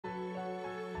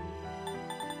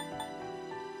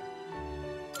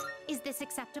Is this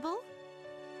acceptable?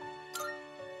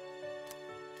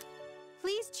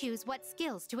 Please choose what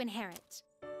skills to inherit.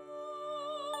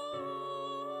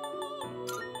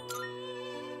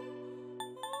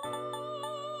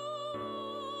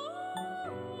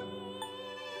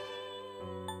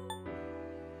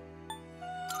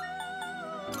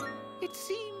 It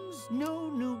seems no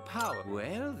new power.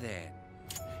 Well then,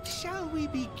 shall we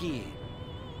begin?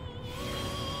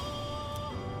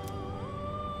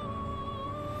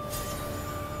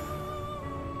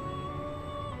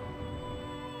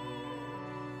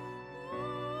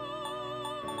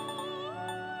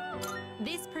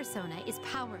 This persona is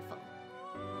powerful.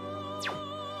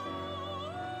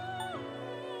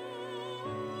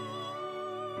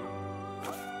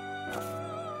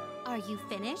 Are you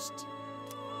finished?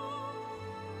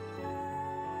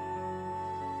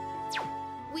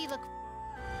 We look...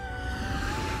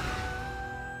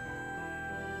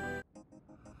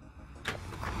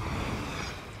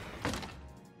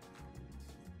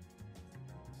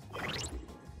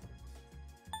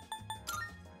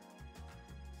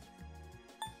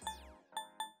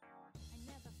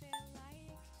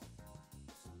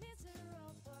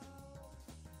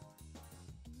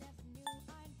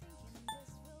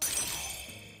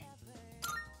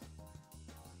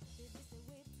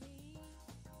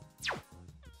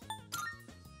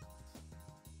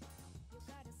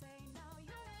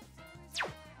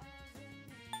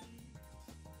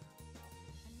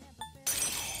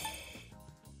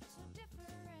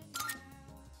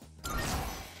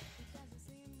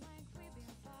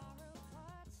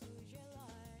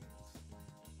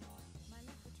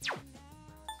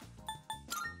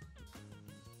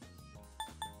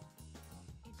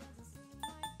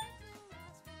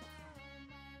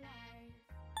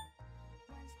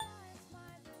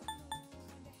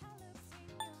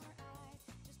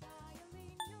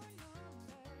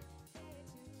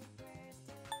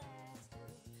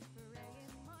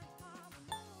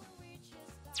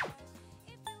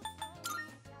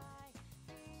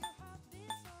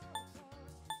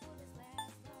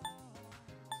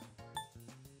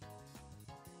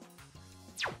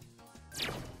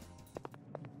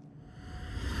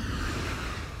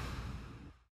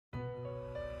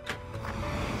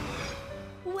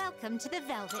 Welcome to the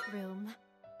Velvet Room.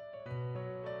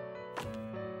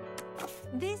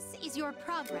 This is your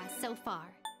progress so far.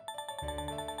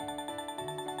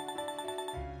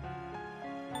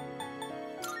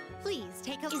 Please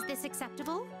take a... Is this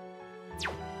acceptable?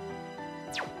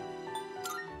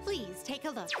 Please take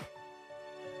a look.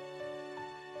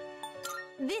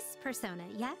 This persona,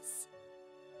 yes?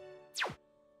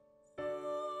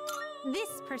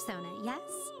 This persona, yes?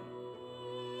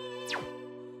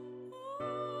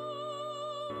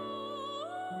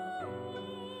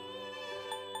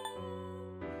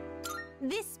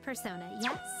 This persona,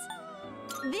 yes?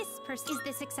 This Is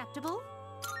this acceptable?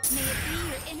 May it be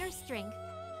your inner strength.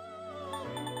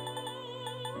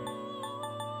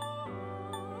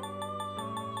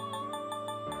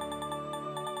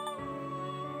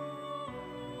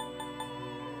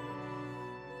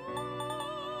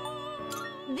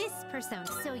 This persona.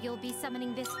 So you'll be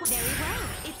summoning this one. Very well,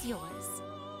 it's yours.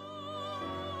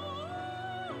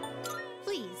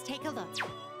 Please take a look.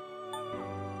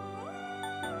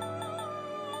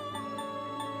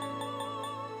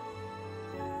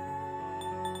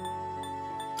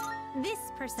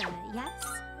 This persona, yes?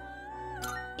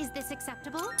 Is this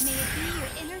acceptable? May it be your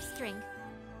inner strength.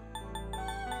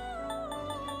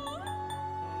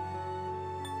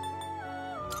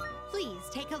 Please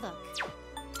take a look.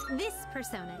 This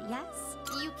persona, yes?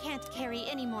 You can't carry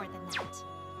any more than that.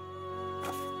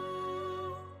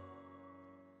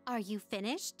 Are you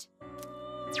finished?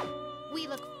 We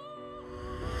look...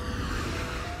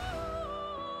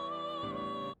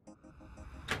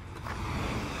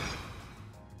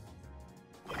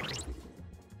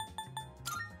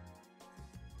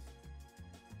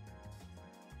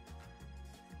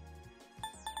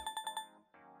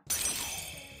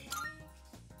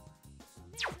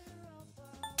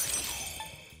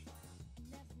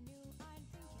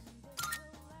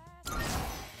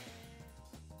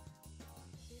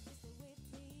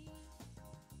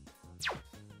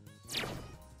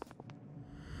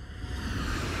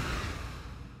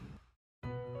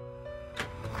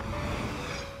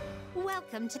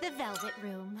 Welcome to the Velvet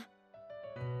Room.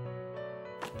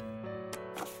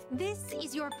 This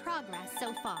is your progress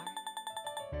so far.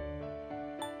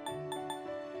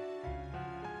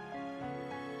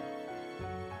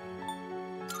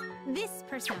 This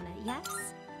persona,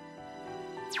 yes?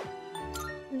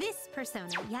 This persona,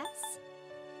 yes?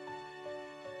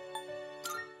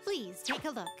 Please take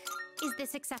a look. Is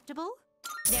this acceptable?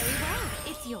 Very well,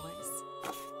 it's It's yours.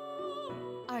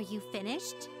 Are you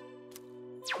finished?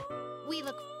 We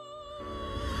look...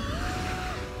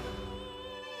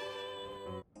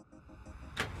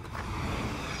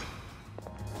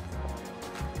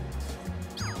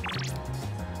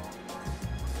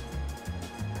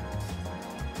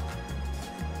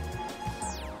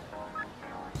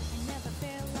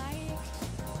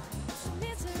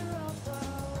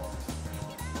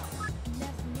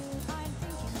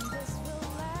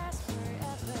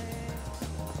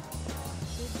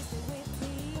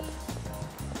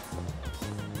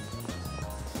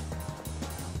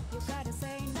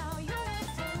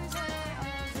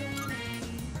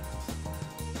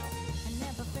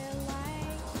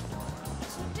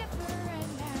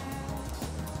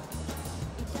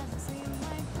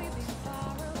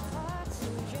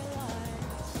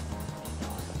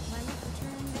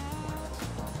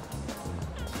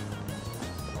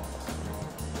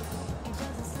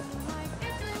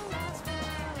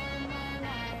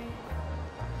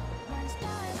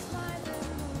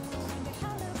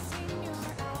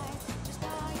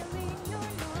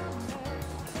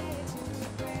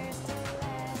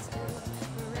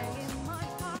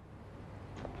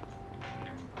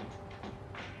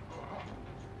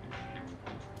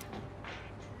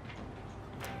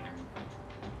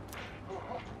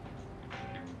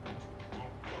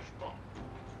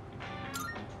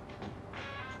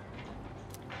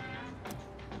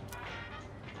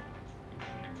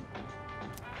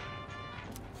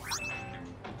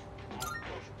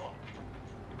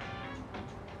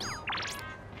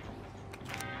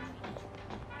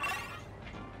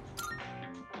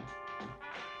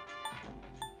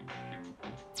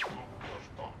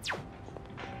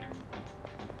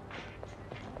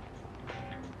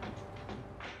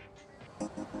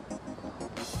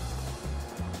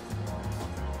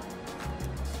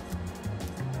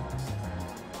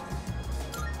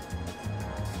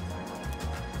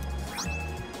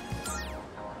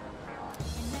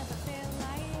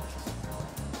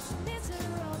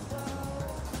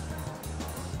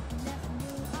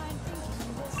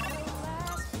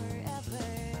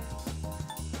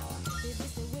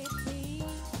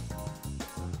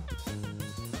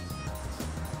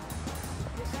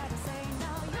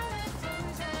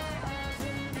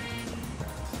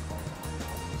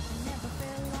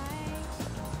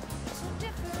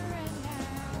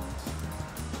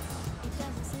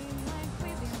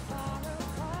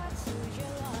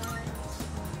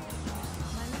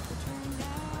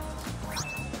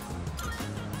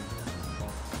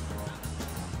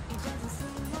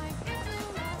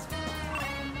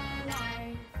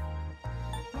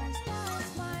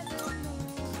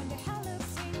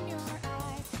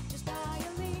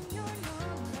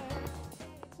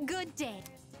 Good day.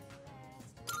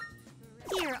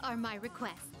 Here are my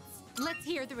requests. Let's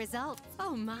hear the results.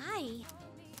 Oh my!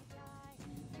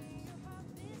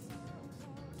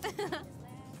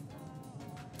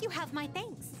 You have my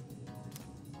thanks.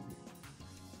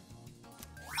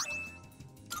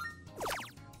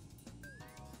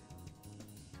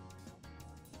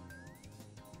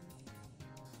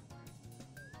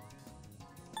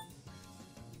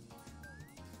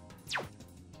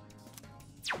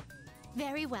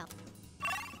 Very well.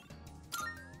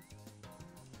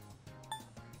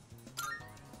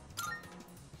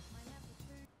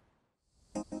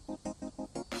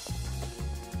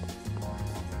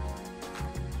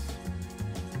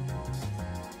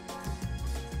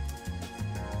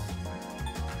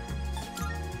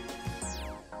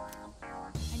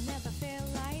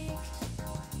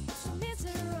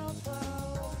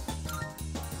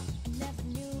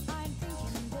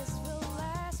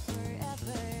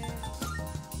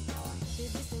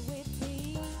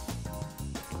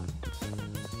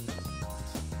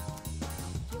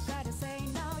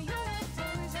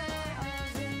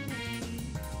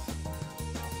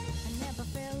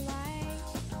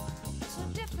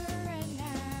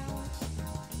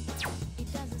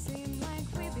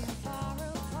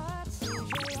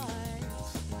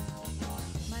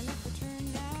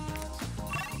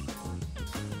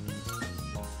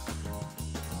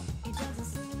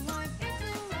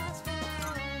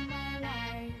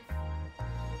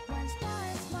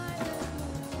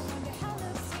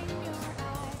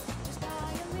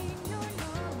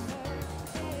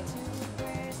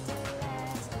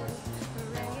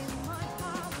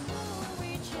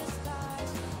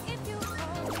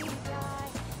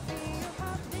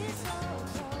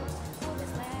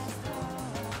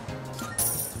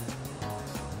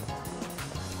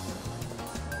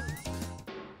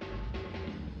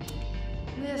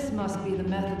 This must be the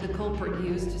method the culprit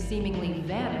used to seemingly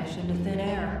vanish into thin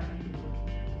air.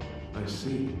 I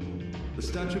see. The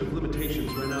statute of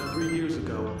limitations ran out 3 years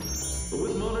ago, but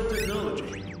with modern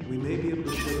technology, we may be able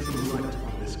to shed some light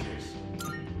on this case.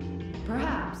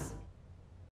 Perhaps.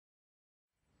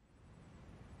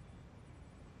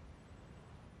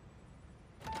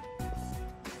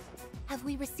 Have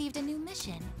we received a new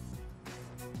mission?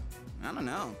 I don't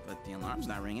know, but the alarm's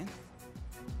not ringing.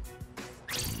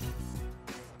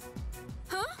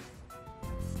 Huh?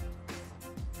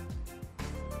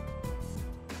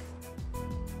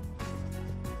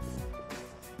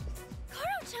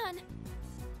 Koro-chan!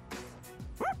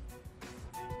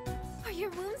 Are your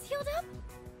wounds healed up?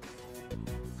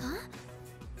 Huh?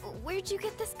 Where'd you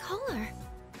get this collar?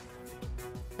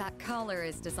 That collar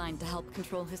is designed to help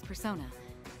control his persona.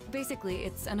 Basically,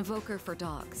 it's an evoker for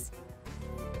dogs.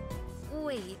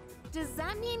 Wait, does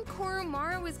that mean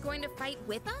Koromaru is going to fight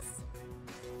with us?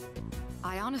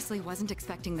 I honestly wasn't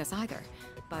expecting this either,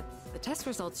 but the test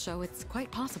results show it's quite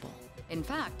possible. In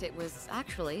fact, it was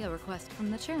actually a request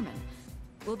from the chairman.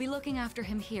 We'll be looking after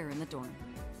him here in the dorm.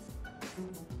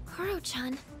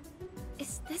 Koro-chan,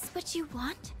 is this what you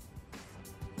want?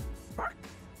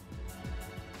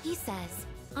 He says,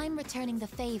 I'm returning the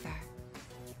favor.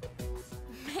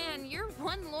 Man, you're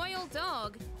one loyal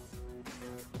dog.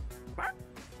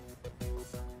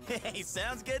 Hey,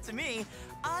 sounds good to me.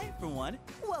 I, for one,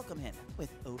 welcome him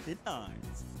with open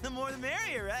arms. The more the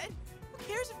merrier, right? Who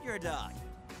cares if you're a dog?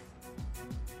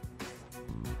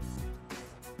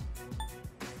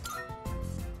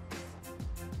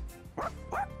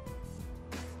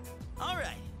 All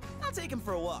right, I'll take him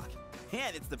for a walk.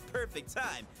 And it's the perfect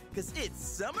time, because it's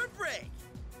summer break.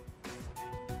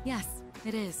 Yes,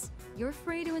 it is. You're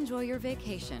free to enjoy your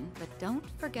vacation, but don't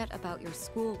forget about your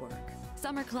schoolwork.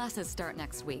 Summer classes start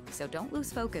next week, so don't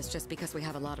lose focus just because we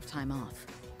have a lot of time off.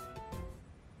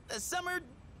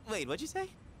 Wait, what'd you say?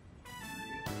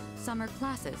 Summer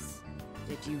classes.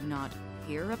 Did you not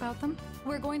hear about them?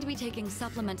 We're going to be taking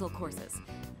supplemental courses.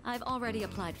 I've already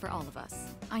applied for all of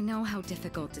us. I know how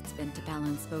difficult it's been to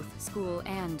balance both school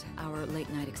and our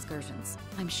late-night excursions.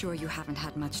 I'm sure you haven't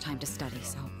had much time to study,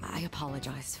 so I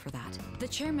apologize for that. The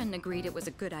chairman agreed it was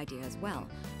a good idea as well.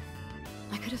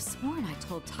 I could have sworn I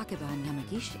told Takeba and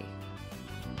Yamagishi.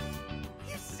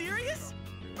 You serious?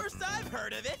 First I've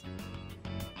heard of it.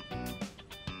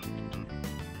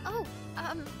 Oh,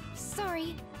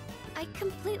 sorry. I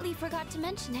completely forgot to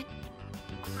mention it.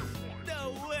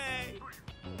 No way!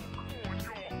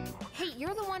 Hey,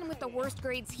 you're the one with the worst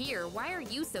grades here. Why are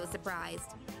you so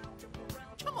surprised?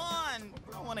 Come on!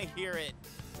 I want to hear it.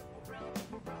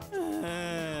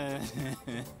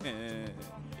 It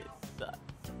sucks.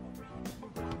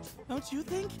 Don't you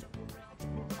think?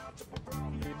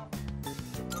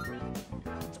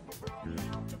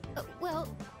 Well,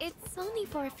 it's only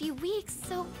for a few weeks,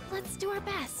 so let's do our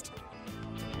best.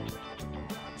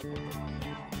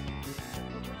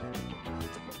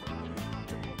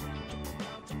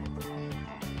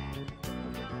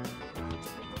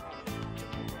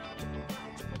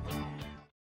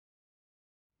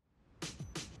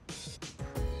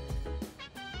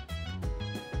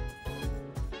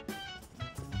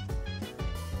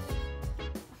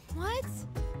 What?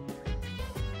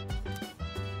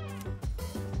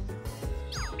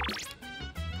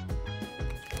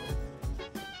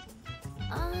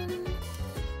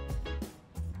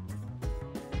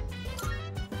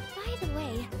 By the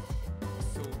way,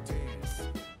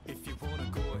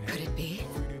 Could it be?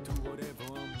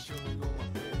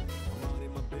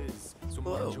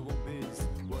 Whoa.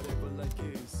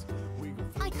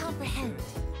 I comprehend.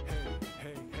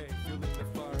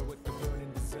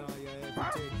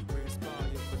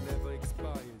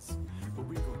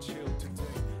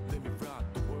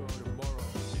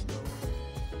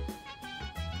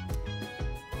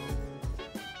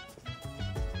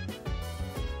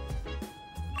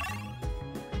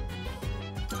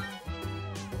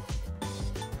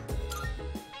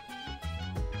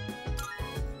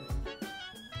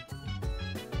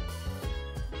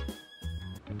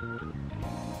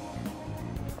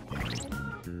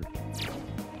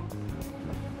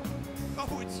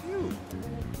 Oh, it's you!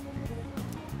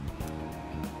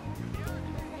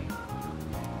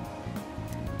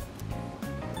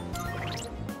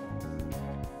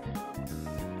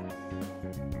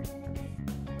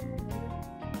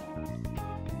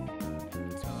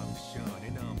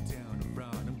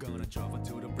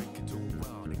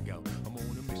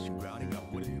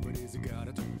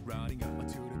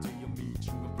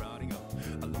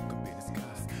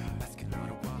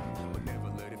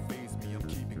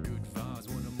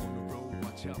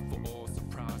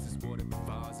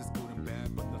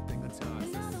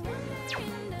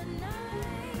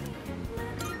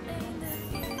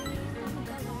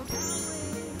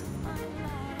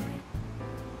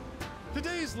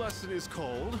 Today's lesson is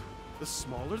called The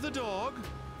Smaller the Dog,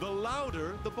 the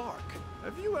Louder the Bark.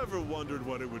 Have you ever wondered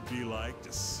what it would be like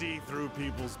to see through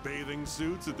people's bathing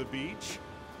suits at the beach?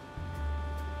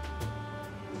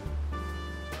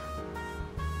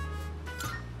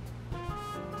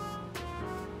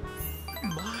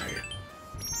 My, I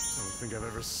don't think I've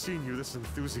ever seen you this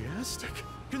enthusiastic.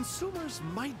 Consumers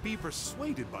might be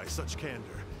persuaded by such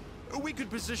candor. We could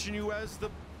position you as the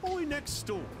boy next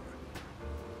door.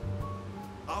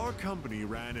 Our company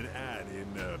ran an ad in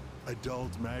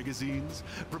adult magazines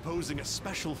proposing a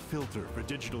special filter for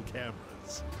digital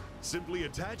cameras. Simply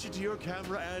attach it to your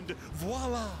camera and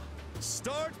voila!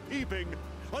 Start peeping!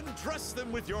 Undress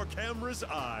them with your camera's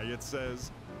eye, it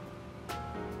says.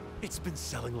 It's been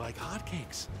selling like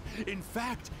hotcakes. In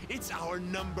fact, it's our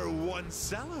 #1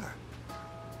 seller.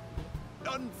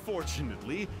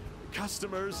 Unfortunately,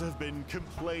 customers have been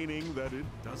complaining that it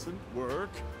doesn't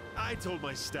work. I told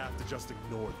my staff to just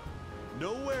ignore them.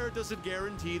 Nowhere does it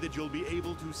guarantee that you'll be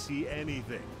able to see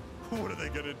anything. What are they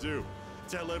gonna do?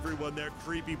 Tell everyone their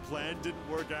creepy plan didn't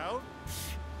work out?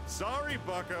 Sorry,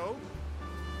 bucko.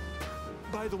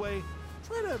 By the way,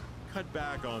 try to cut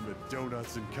back on the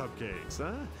donuts and cupcakes,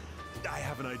 huh? I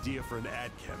have an idea for an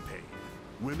ad campaign.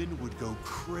 Women would go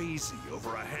crazy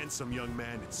over a handsome young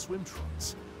man in swim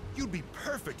trunks. You'd be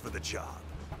perfect for the job.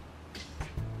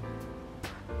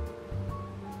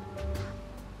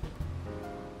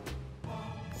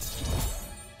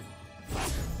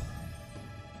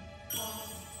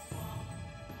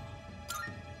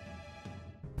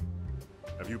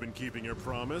 Have you been keeping your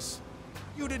promise?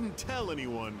 You didn't tell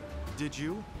anyone, did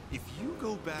you? If you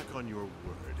go back on your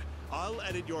word, I'll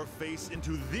edit your face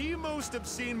into the most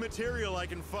obscene material I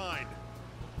can find.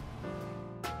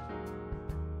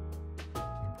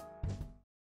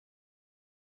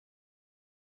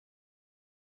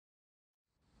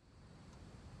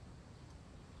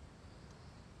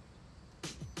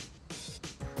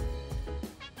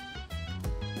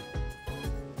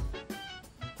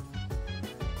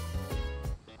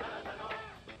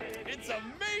 It's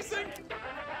amazing!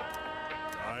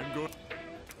 I'm good.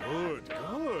 Good,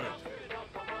 good.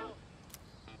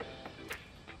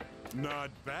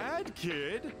 Not bad,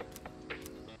 kid.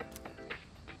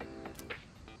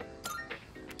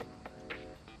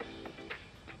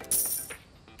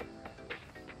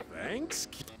 Thanks,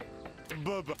 kid.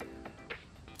 Bye-bye.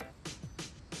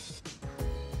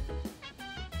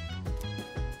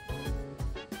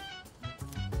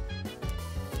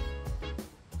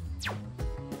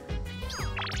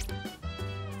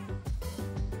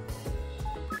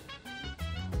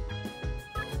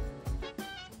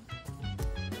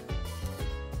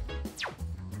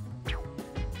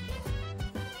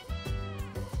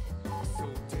 So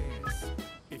dance,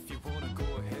 if you wanna go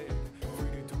ahead.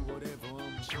 Free to do whatever,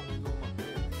 I'm chilling on my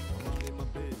bed. I'm minding my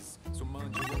biz.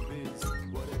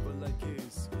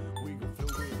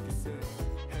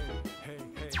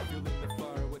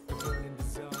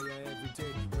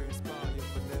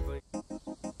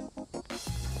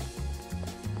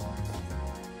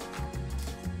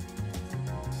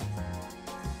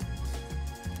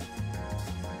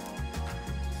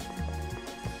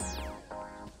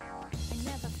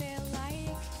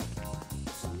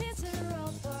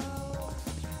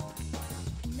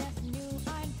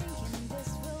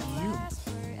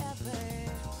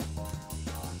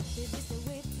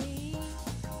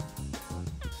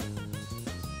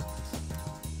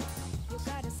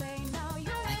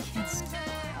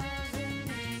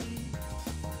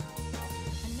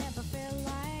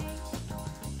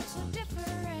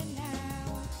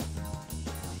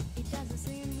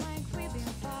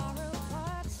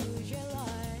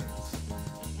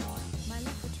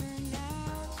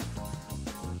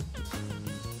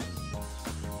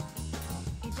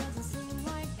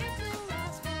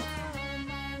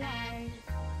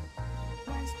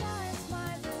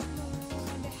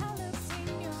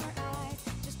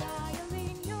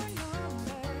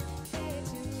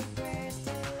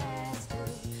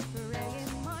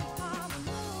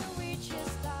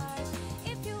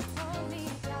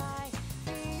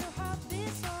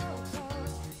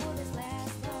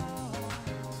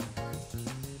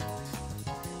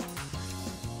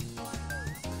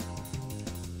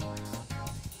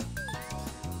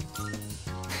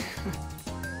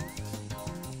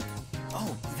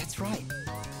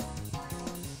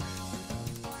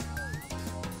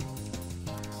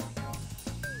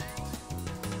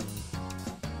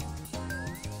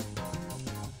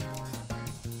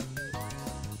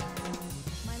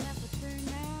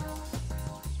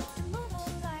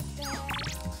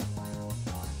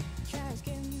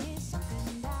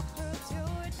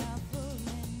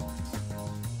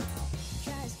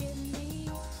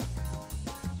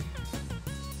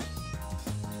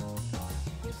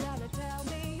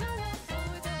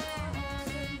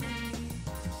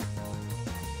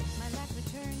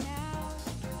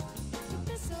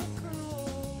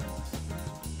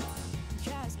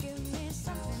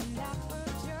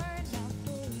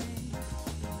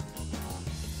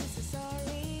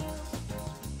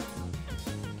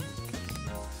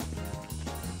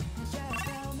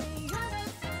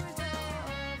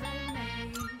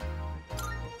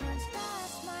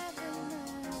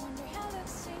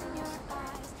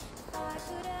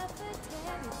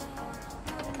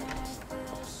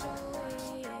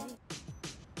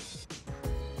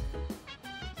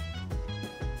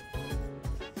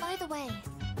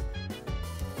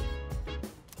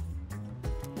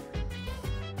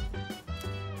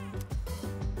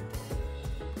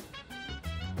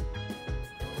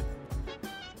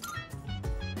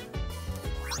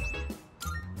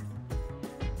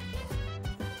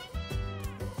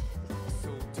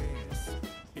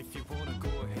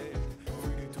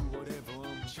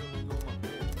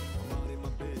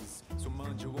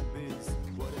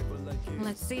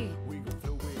 Let's see. We gon'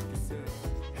 flow with the sun.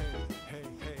 Hey, hey,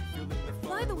 hey, feeling the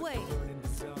fire. By the way, Burning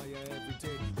desire every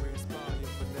day. We're inspired,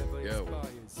 but never Yo.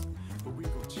 expires. But we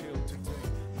gon' chill today.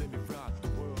 Let me rock the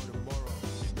world tomorrow.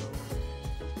 You know?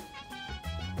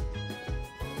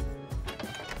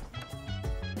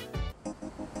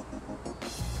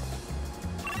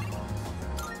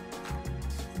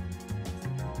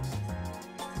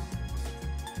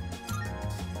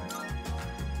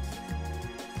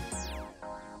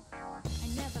 I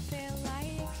never feel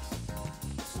like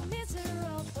so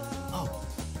miserable. Oh,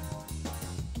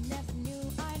 I never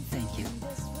knew I'd Thank you. think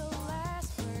this will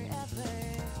last forever.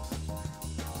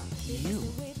 you.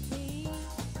 With me.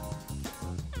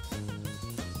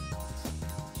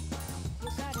 You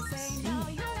gotta say no,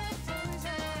 you're a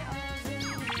loser of me.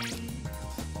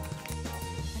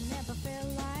 I never feel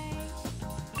like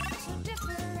so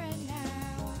different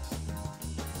now.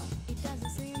 It doesn't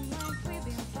seem like we've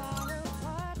been far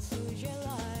apart. Lose your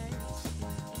lies.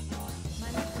 My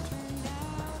life turned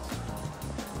out.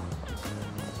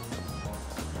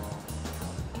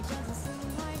 It doesn't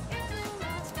seem like it will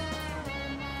last forever.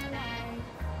 My life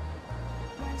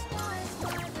runs twice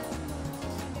by the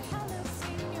moon. The hell looks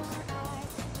in your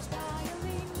eyes. Just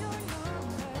dialing your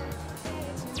number.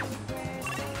 It's a press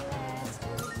the last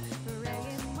hurray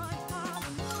in my heart.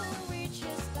 The moon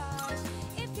reaches stars.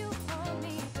 If you hold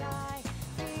me tight,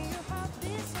 feel your heart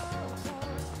beat so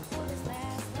close. Will this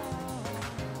last long?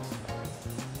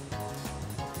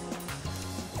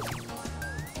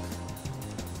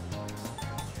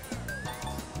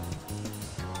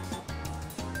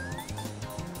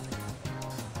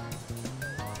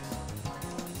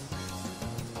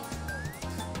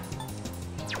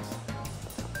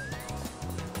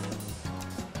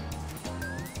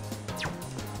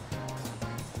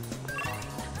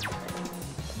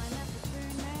 My life will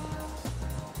turn out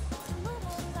to move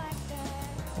like that.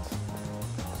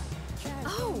 Try to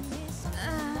Oh, give me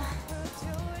something but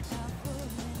you're not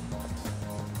fooling.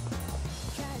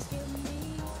 Try to give me.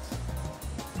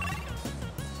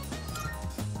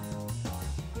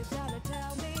 You gotta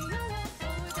tell me you're not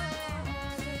older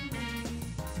than me.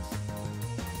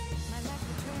 My life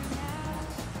will turn out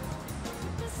to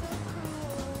be so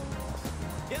cruel.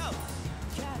 Yo,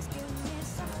 Just give me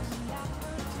something that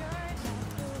will turn out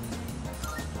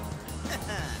fooling.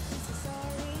 This is so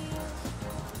real.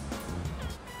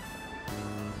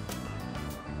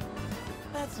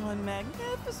 that's one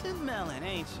magnificent melon,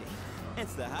 ain't she?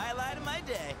 It's the highlight of my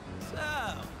day. So,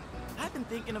 I've been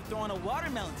thinking of throwing a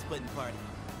watermelon splitting party.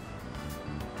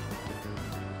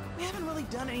 We haven't really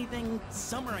done anything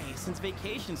summery since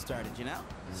vacation started, you know?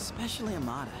 Especially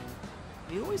Amada.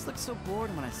 He always looks so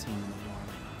bored when I see him in the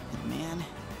doorway. And man,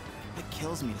 it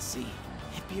kills me to see.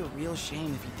 It'd be a real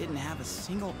shame if he didn't have a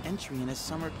single entry in his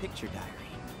summer picture diary.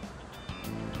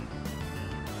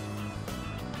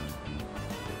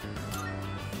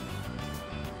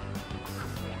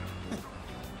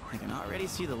 I can already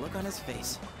see the look on his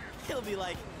face. He'll be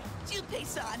like,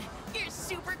 Junpei-san, you're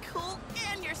super cool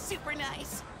and you're super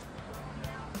nice.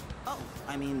 Oh,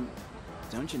 I mean,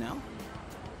 don't you know?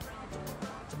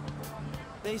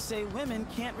 They say women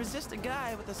can't resist a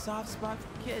guy with a soft spot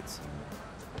for kids.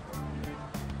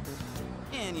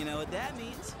 And you know what that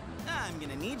means? I'm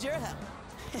gonna need your help.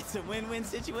 It's a win-win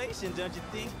situation, don't you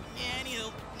think? And you,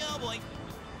 oh boy.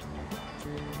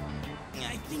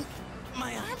 I think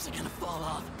my arms are gonna fall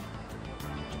off.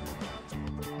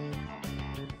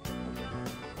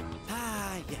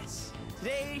 Ah, yes.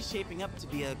 Today's shaping up to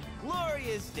be a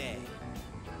glorious day.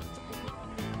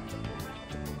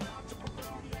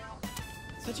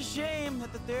 Such a shame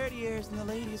that the third years and the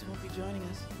ladies won't be joining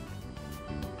us.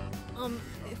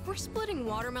 If we're splitting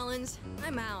watermelons,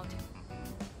 I'm out.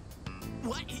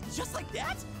 What? Just like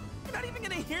that? You're not even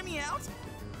gonna hear me out?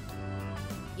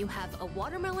 You have a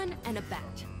watermelon and a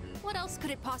bat. What else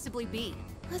could it possibly be?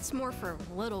 That's more for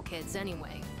little kids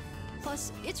anyway.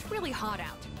 Plus, it's really hot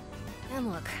out.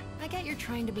 And look, I get you're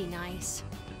trying to be nice.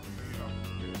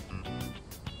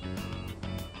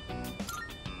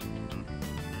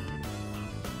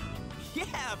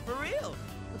 Yeah, for real.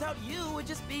 Without you, it would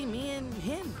just be me and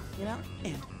him, you know?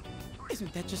 And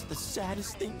isn't that just the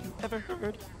saddest thing you ever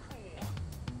heard?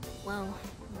 Well,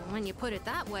 when you put it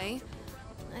that way,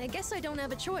 I guess I don't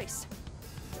have a choice.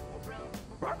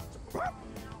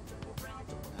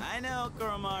 I know,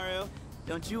 Koromaru.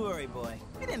 Don't you worry, boy.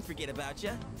 We didn't forget about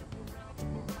you.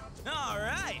 All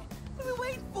right. What are we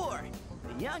waiting for?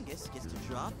 The youngest gets to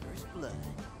draw first blood.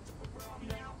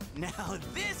 Now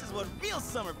this is what real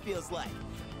summer feels like.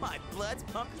 My blood's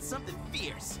pumping something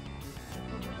fierce.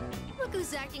 Look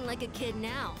who's acting like a kid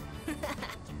now.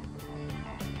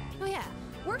 Oh yeah,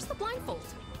 we're where's the blindfold?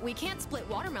 We can't split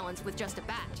watermelons with just a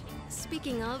bat.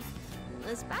 Speaking of,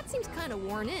 this bat seems kind of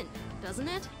worn in, doesn't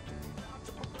it?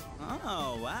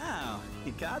 Oh, wow.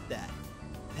 You got that.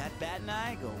 That bat and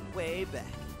I go way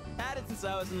back. Had it since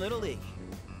I was in Little League.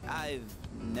 I've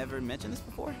never mentioned this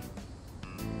before.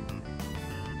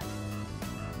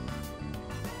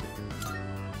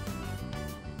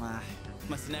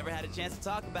 Must have never had a chance to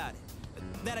talk about it.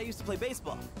 That I used to play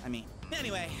baseball, I mean.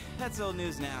 Anyway, that's old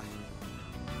news now.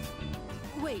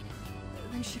 Wait,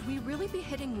 then should we really be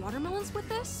hitting watermelons with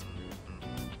this?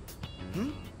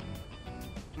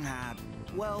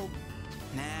 Well,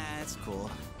 nah, it's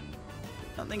cool.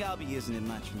 Don't think I'll be using it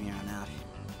much from here on out.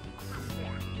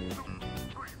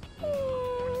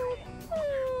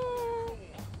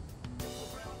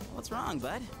 What's wrong,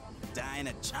 bud? Dying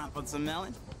to chomp on some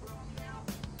melon?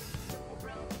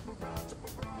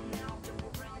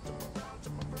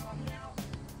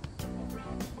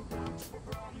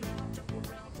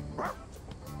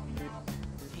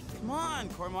 Hey, come on,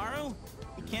 Koromaru.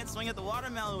 You can't swing at the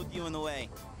watermelon with you in the way.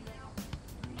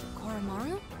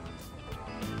 Koromaru?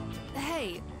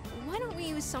 Hey, why don't we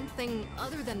use something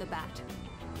other than the bat?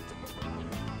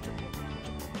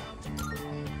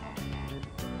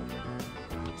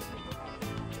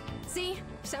 See?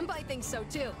 Senpai thinks so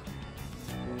too.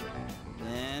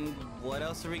 And what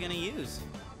else are we gonna use?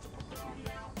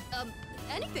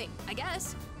 Anything, I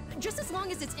guess. Just as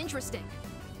long as it's interesting.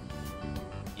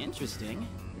 Interesting.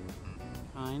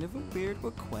 Kind of a weird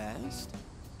request.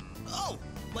 Oh!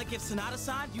 Like if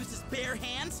Sonata-san used his bare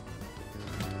hands?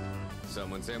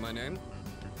 Someone say my name?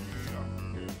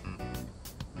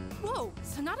 Whoa,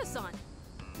 Sonata-san.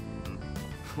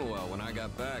 Well, when I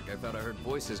got back, I thought I heard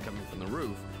voices coming from the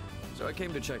roof, so I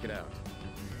came to check it out.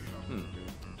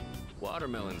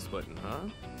 Watermelon splitting, huh?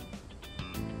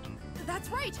 That's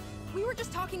right! We were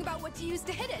just talking about what to use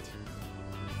to hit it.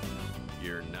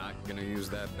 You're not gonna use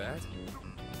that bat?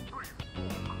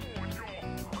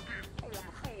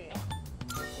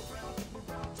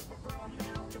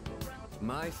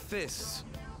 My fists.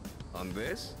 On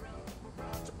this?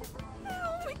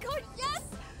 Oh my god, yes!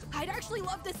 I'd actually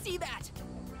love to see that!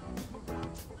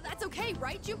 That's okay,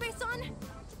 right, Junpei-san?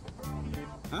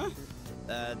 Huh?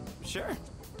 Sure.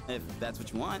 If that's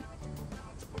what you want.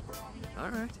 All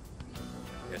right.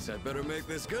 Guess I better make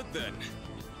this good then.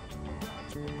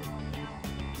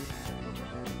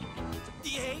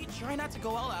 Hey, try not to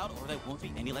go all out, or there won't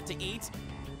be any left to eat.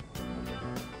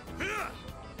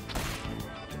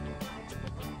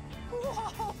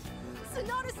 Whoa!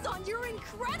 Sonata-san, you're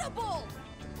incredible!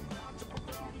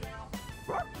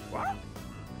 What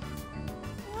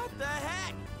the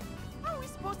heck? How are we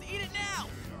supposed to eat it now?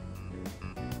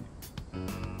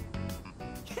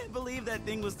 Can't believe that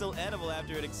thing was still edible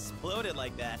after it exploded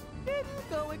like that. Didn't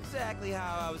go exactly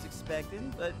how I was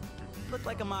expecting, but looked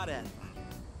like a mod had fun.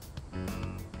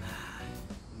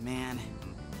 Man,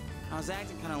 I was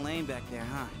acting kind of lame back there,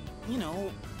 huh? You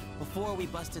know, before we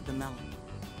busted the melon.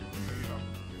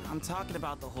 I'm talking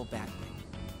about the whole bat thing.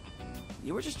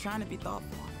 You were just trying to be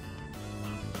thoughtful.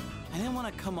 I didn't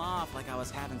want to come off like I was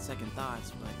having second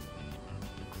thoughts, but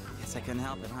I guess I couldn't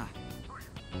help it, huh?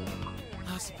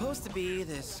 I was supposed to be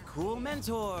this cool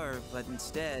mentor, but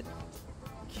instead,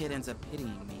 the kid ends up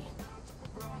pitying me.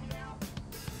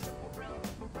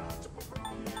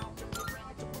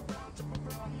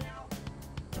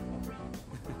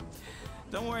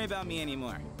 Don't worry about me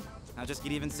anymore. I'll just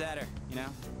get even sadder, you know?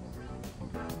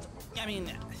 I mean,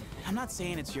 I'm not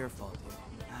saying it's your fault,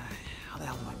 dude. How the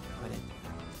hell do I put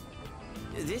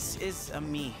it? This is a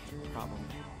me problem.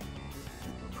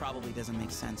 It probably doesn't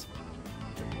make sense.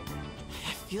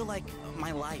 I feel like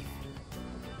my life,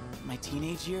 my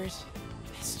teenage years,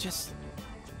 it's just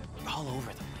all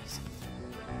over the place.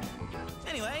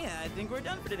 Anyway, I think we're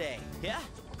done for today, yeah?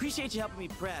 Appreciate you helping me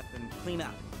prep and clean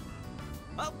up.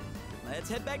 Well, let's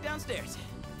head back downstairs.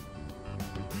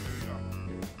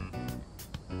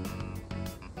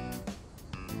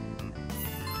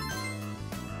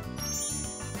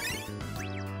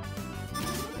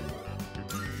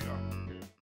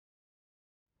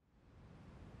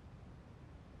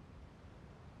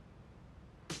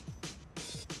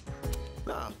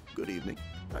 Ah, good evening.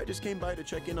 I just came by to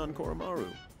check in on Koromaru.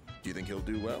 Do you think he'll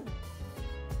do well?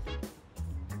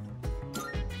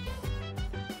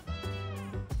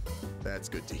 That's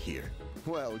good to hear.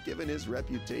 Well, given his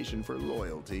reputation for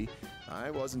loyalty, I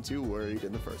wasn't too worried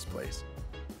in the first place.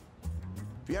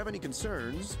 If you have any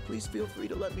concerns, please feel free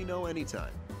to let me know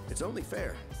anytime. It's only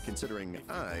fair, considering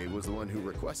I was the one who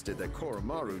requested that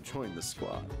Koromaru join the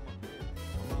squad.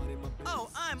 Oh,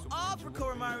 I'm all for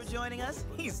Koromaru joining us.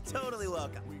 He's totally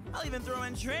welcome. I'll even throw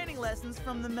in training lessons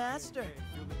from the master.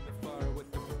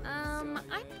 I'm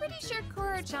pretty sure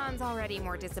Kuro-chan's already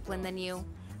more disciplined than you.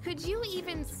 Could you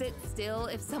even sit still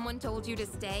if someone told you to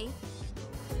stay?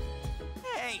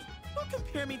 Hey, don't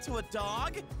compare me to a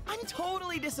dog. I'm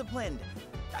totally disciplined.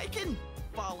 I can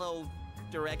follow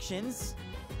directions.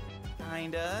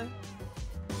 Kinda.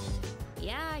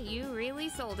 Yeah, you really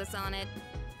sold us on it.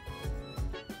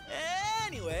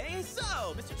 Anyway,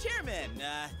 so, Mr. Chairman,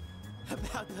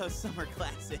 about those summer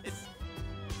classes.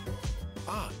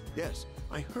 Ah, yes.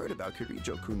 I heard about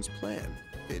Kirijo-kun's plan.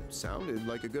 It sounded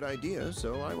like a good idea,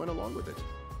 so I went along with it.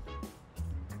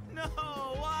 No,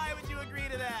 why would you agree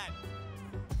to that?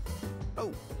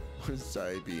 Oh, was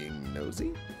I being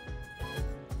nosy?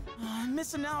 I'm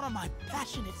missing out on my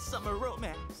passionate summer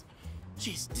romance.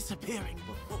 She's disappearing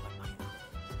before my eyes.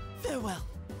 Farewell,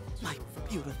 my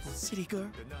beautiful city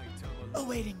girl,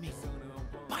 awaiting me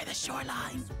by the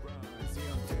shoreline.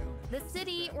 The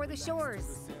city or the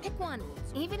shores. Pick one.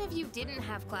 Even if you didn't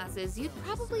have classes, you'd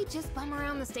probably just bum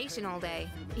around the station all day.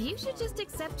 You should just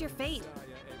accept your fate.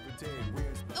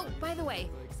 Oh, by the way,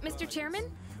 Mr. Chairman,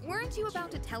 weren't you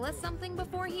about to tell us something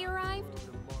before he arrived?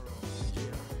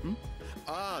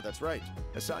 Ah, that's right.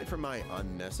 Aside from my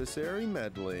unnecessary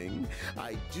meddling,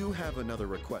 I do have another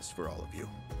request for all of you.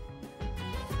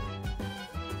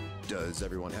 Does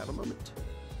everyone have a moment?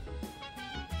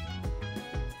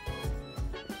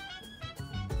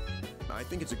 I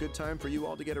think it's a good time for you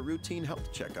all to get a routine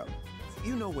health checkup.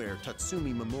 You know where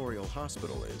Tatsumi Memorial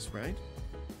Hospital is, right?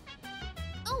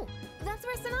 Oh, that's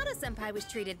where Sanada-senpai was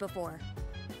treated before.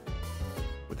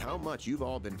 With how much you've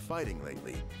all been fighting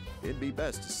lately, it'd be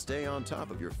best to stay on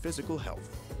top of your physical health.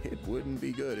 It wouldn't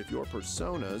be good if your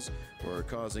personas were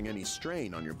causing any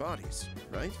strain on your bodies,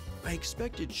 right? I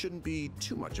expect it shouldn't be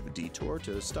too much of a detour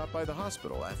to stop by the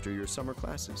hospital after your summer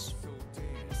classes.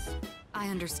 I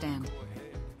understand.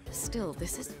 Still,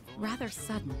 this is rather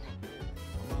sudden.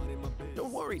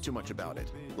 Don't worry too much about it.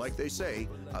 Like they say,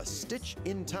 a stitch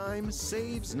in time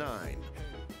saves 9.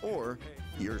 Or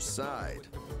your side.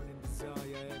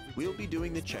 We'll be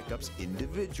doing the checkups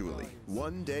individually,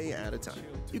 one day at a time.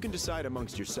 You can decide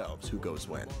amongst yourselves who goes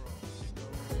when.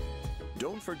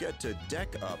 Don't forget to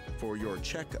deck up for your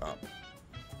checkup.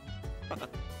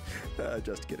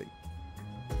 Just kidding.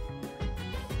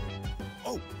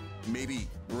 Oh, maybe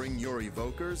bring your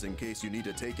evokers in case you need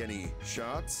to take any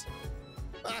shots?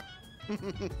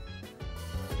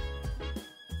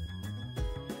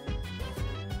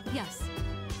 Yes.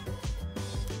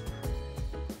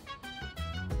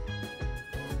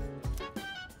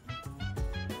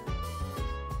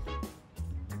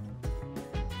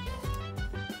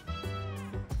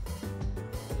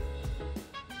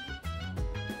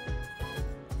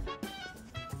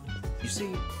 You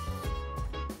see,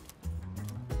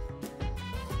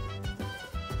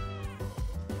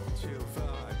 Chill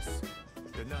vibes.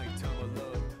 The nighttime of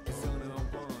love is on and on.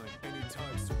 Any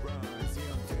types of rhymes,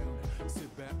 yeah, I'm down.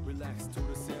 Sit back, relax to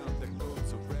the sound that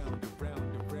goes around,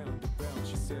 around, around, around.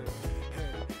 She said,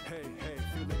 hey, hey, hey,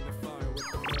 feeling the fire with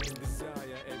the burning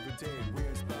desire. Every day we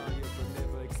inspire, but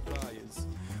never expires.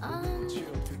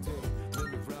 Chill today, let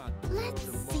me rock the world Let's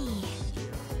tomorrow. see.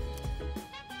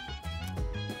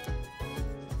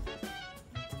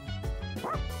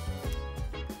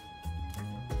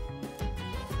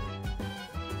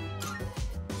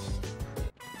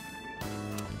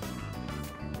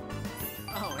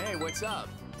 Oh, hey, what's up?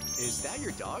 Is that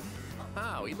your dog?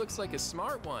 Wow, he looks like a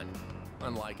smart one.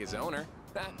 Unlike his owner.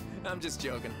 I'm just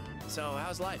joking. So,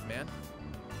 how's life, man?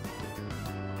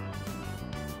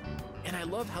 And I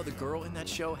love how the girl in that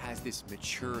show has this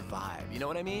mature vibe. You know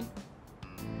what I mean?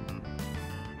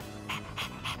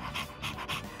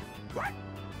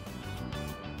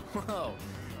 Whoa,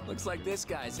 looks like this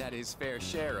guy's had his fair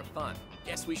share of fun.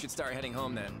 Guess we should start heading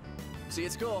home then. See you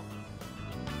at school.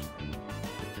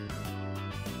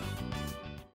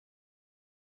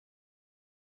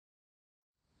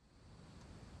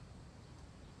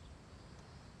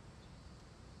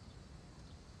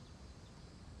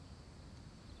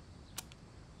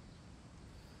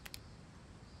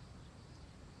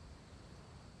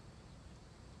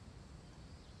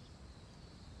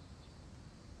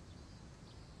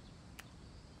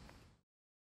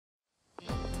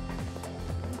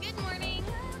 Good morning.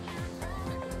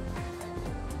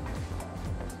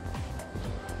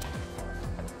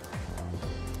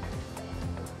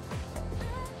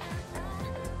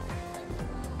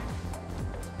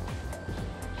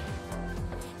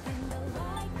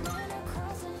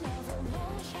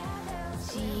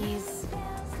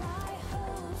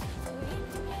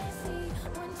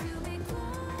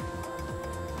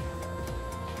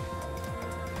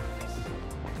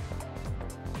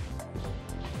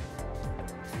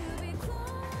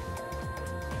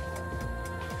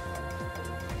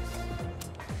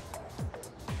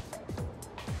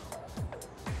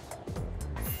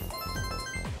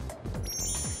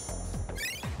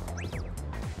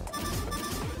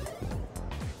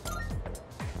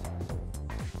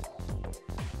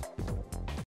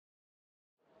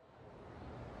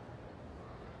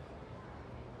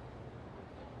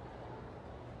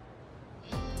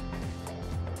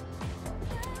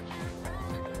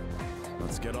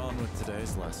 get on with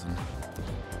today's lesson.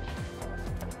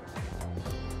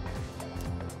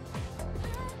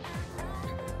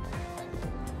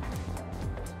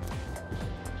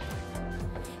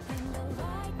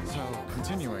 So,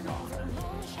 continuing on.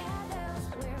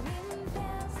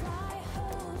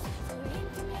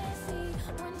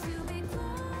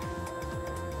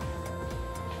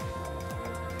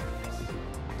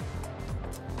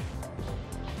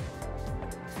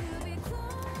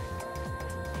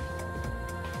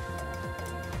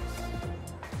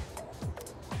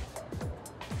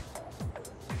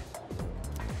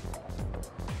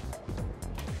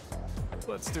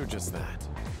 Let's do just that.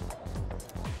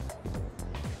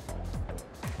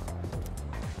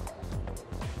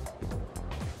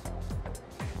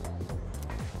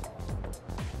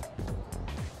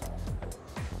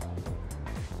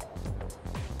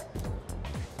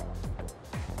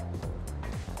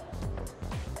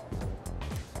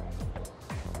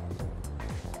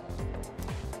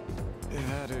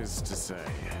 That is to say...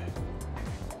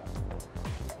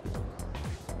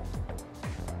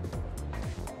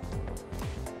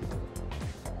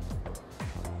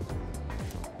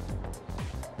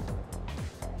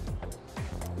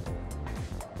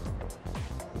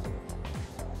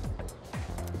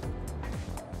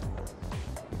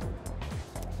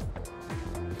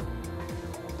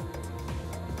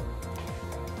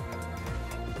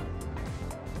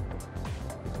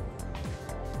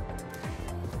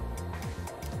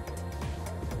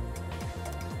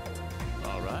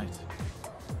 All right.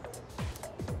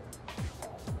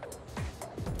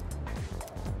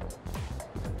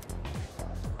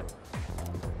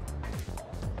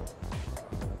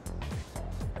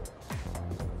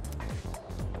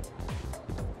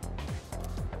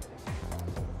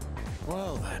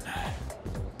 Well then.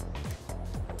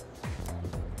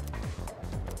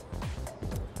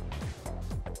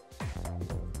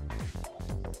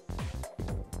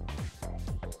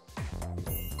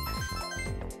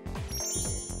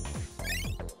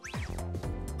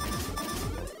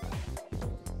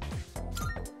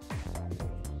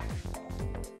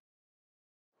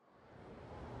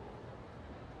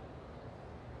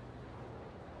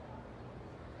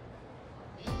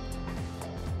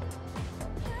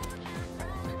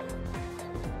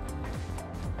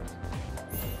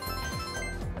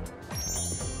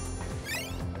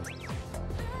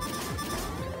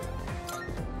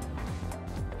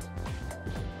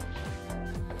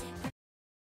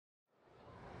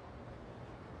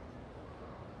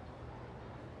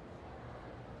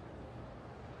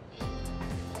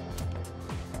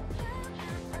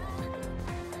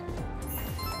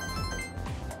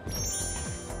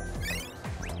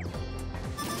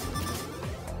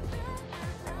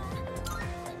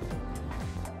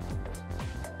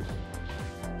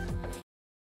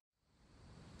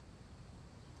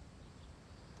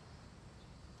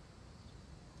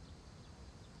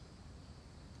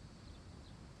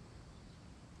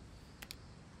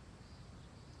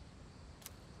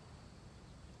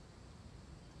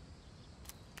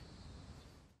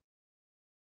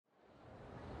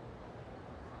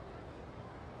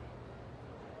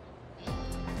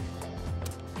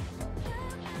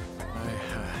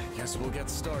 I guess we'll get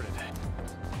started.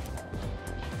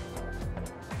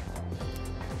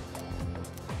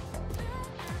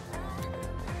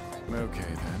 Okay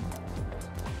then.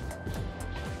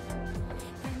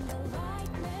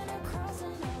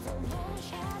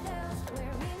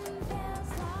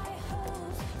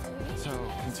 So,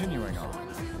 continuing on.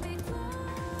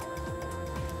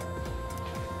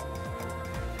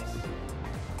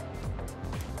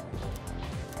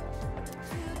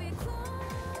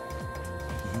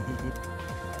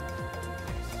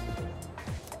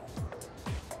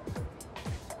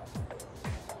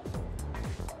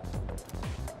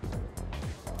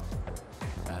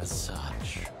 As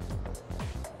such.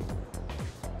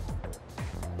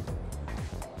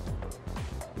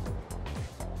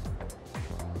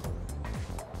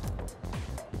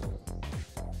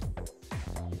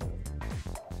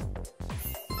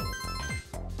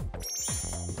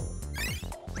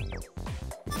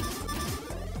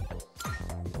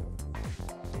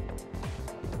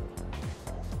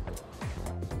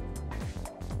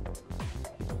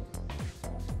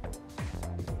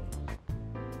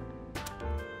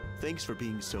 Thanks for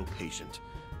being so patient.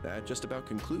 That just about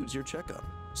concludes your checkup.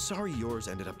 Sorry yours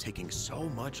ended up taking so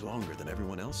much longer than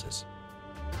everyone else's.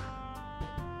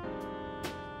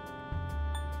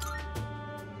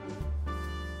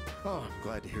 Oh, I'm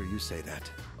glad to hear you say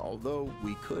that. Although,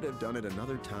 we could have done it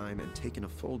another time and taken a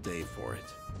full day for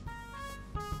it.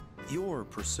 Your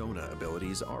persona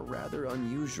abilities are rather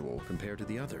unusual compared to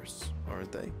the others,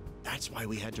 aren't they? That's why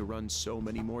we had to run so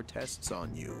many more tests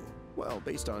on you. Well,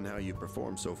 based on how you've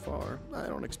performed so far, I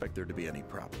don't expect there to be any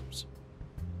problems.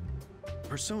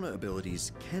 Persona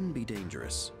abilities can be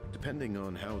dangerous, depending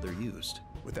on how they're used.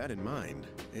 With that in mind,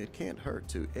 it can't hurt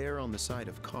to err on the side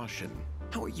of caution.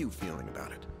 How are you feeling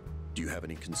about it? Do you have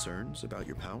any concerns about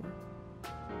your power?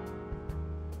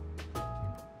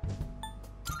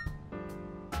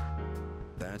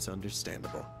 That's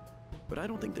understandable. But I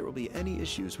don't think there will be any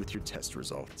issues with your test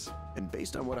results. And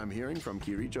based on what I'm hearing from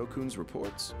Kirijo-kun's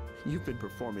reports, you've been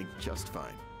performing just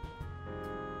fine.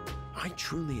 I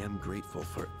truly am grateful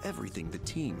for everything the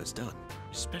team has done,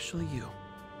 especially you.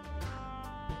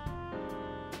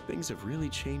 Things have really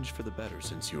changed for the better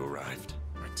since you arrived.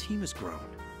 Our team has grown,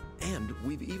 and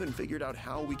we've even figured out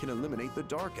how we can eliminate the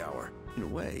Dark Hour. In a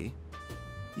way,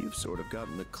 you've sort of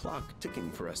gotten the clock ticking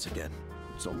for us again.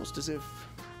 It's almost as if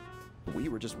we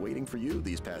were just waiting for you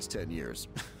these past 10 years.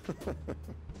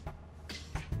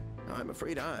 I'm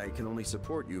afraid I can only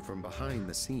support you from behind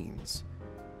the scenes.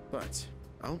 But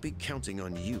I'll be counting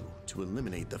on you to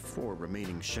eliminate the 4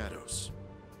 remaining shadows.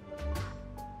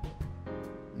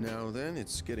 Now then,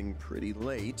 it's getting pretty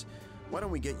late. Why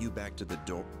don't we get you back to the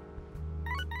door?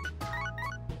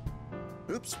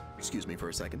 Oops, excuse me for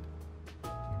a second.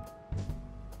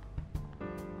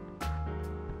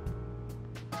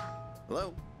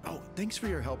 Hello? Oh, thanks for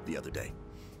your help the other day.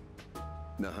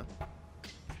 Uh-huh.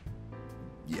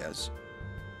 Yes.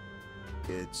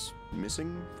 It's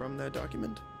missing from that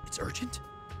document? It's urgent?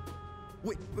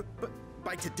 Wait, but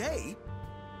by today?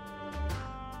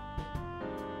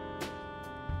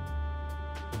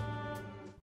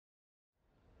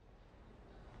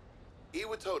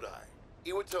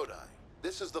 Iwatodai.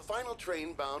 This is the final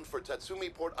train bound for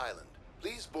Tatsumi Port Island.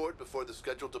 Please board before the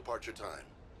scheduled departure time.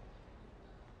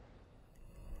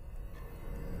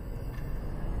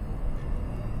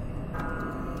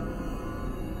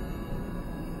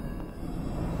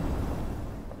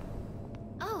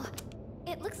 Oh,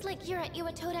 it looks like you're at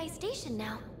Iwatodai Station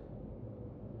now.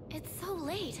 It's so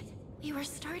late. We were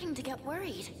starting to get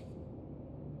worried.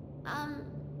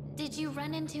 Did you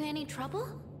run into any trouble?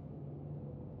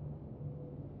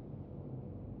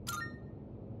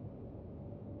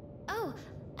 Oh,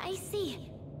 I see.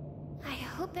 I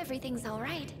hope everything's all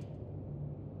right.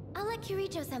 I'll let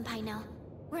Kirijo-senpai know.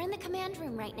 We're in the command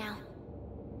room right now.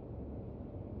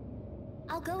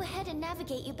 I'll go ahead and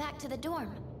navigate you back to the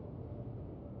dorm.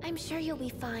 I'm sure you'll be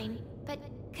fine, but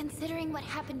considering what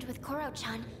happened with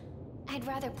Koro-chan, I'd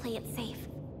rather play it safe.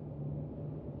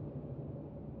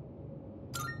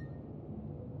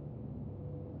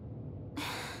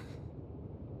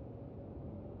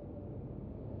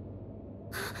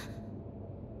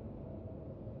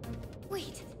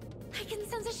 Wait, I can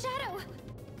sense a shadow!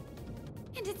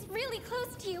 And it's really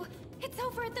close to you! It's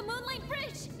over at the Moonlight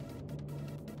Bridge!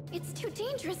 It's too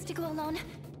dangerous to go alone.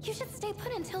 You should stay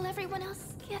put until everyone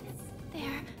else gets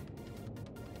there.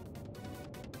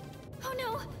 Oh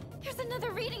no! There's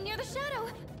another reading near the shadow!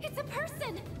 It's a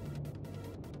person!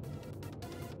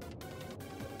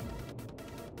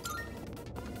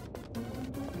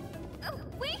 Oh,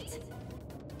 wait!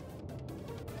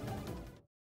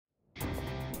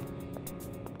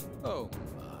 Oh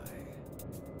my.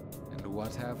 And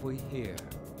what have we here?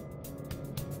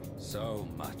 So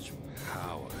much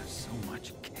power, so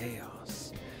much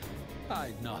chaos.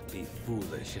 I'd not be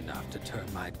foolish enough to turn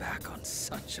my back on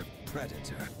such a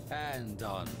predator. And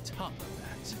on top of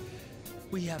that,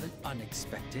 we have an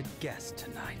unexpected guest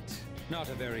tonight. Not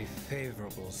a very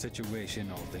favorable situation,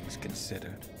 all things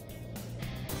considered.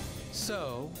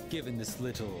 So, given this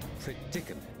little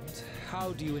predicament,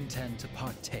 how do you intend to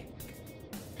partake?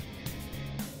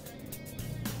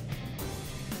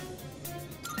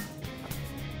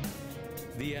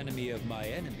 The enemy of my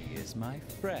enemy is my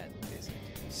friend, is it?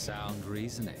 Sound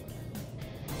reasoning.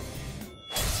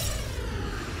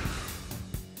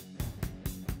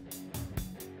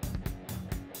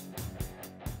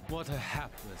 What a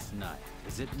hapless night,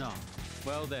 is it not?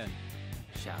 Well then,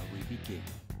 shall we begin?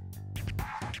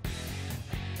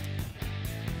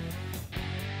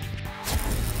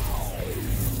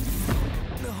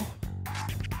 No.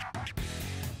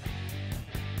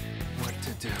 What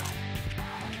to do?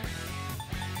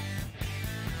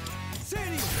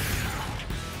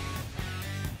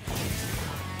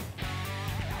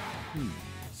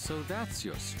 So that's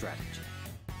your strategy.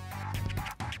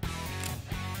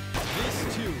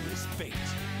 This too is fate.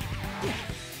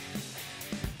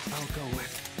 I'll go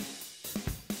with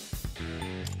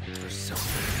Persona.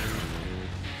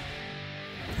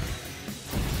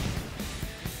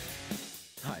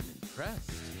 I'm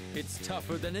impressed. It's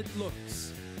tougher than it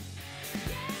looks.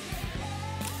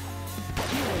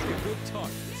 You won't get good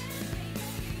target.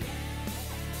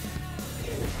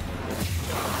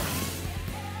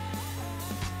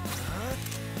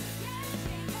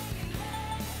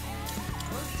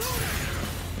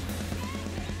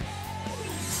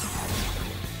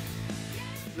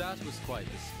 That was quite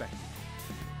the spectacle.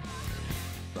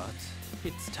 But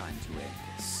it's time to end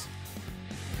this.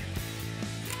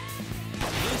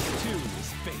 This too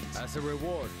is fate. As a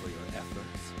reward for your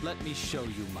efforts, let me show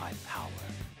you my power.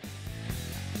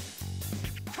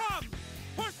 Come!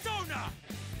 Persona!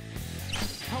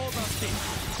 How about this?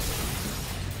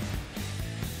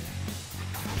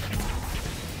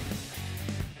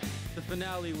 The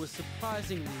finale was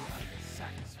surprisingly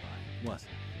unsatisfying,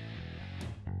 wasn't it?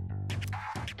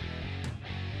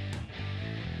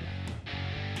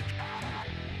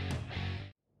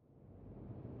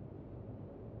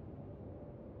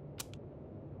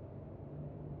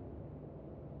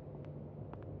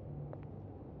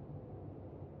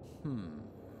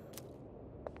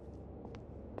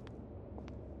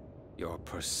 Your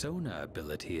persona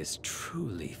ability is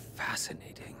truly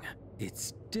fascinating.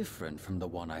 It's different from the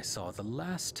one I saw the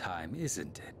last time,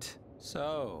 isn't it?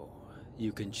 So,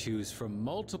 you can choose from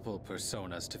multiple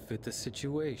personas to fit the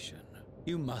situation.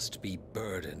 You must be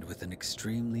burdened with an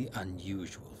extremely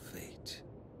unusual fate.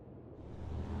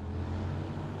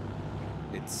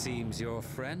 It seems your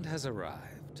friend has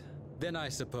arrived. Then I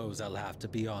suppose I'll have to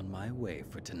be on my way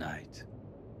for tonight.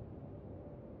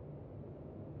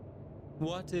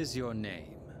 What is your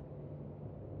name?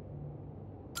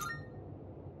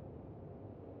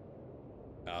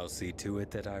 I'll see to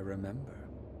it that I remember.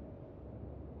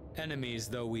 Enemies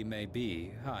though we may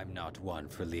be, I'm not one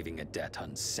for leaving a debt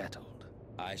unsettled.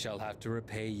 I shall have to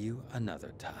repay you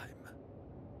another time.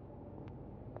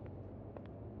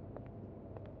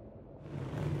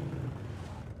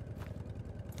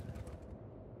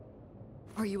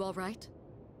 Are you all right?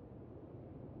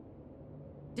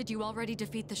 Did you already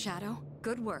defeat the Shadow?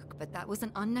 Good work, but that was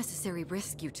an unnecessary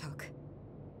risk you took.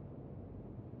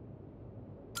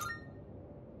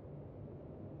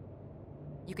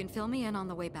 You can fill me in on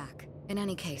the way back. In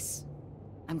any case,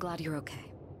 I'm glad you're okay.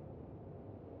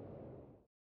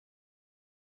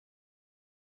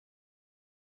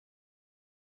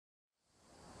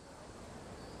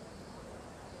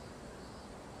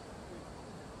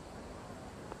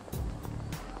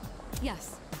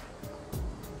 Yes.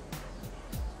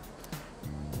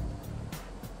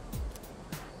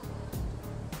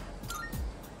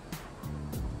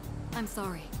 I'm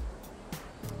sorry.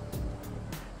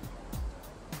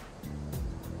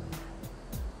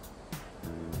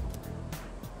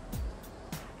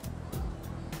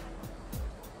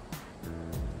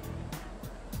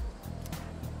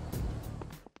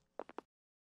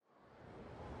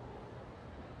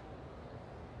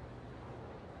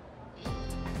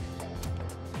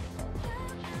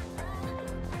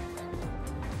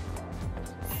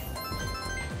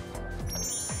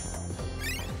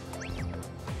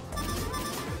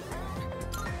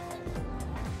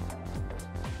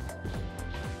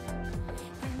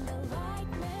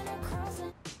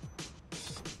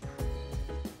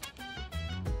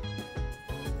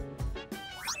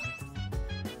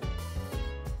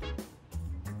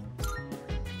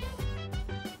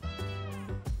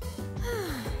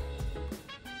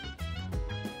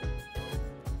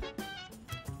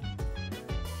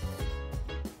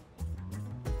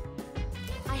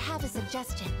 I have a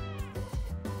suggestion.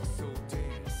 So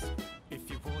dance. If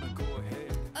you wanna go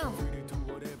ahead. Oh. Free to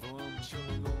do whatever. I'm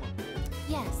chilling on my bed.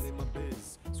 Yes. All in my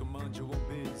biz. So mind your own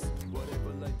biz. Whatever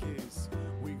like is.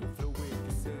 We gon' flow with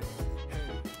the set.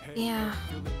 Hey, hey. Yeah,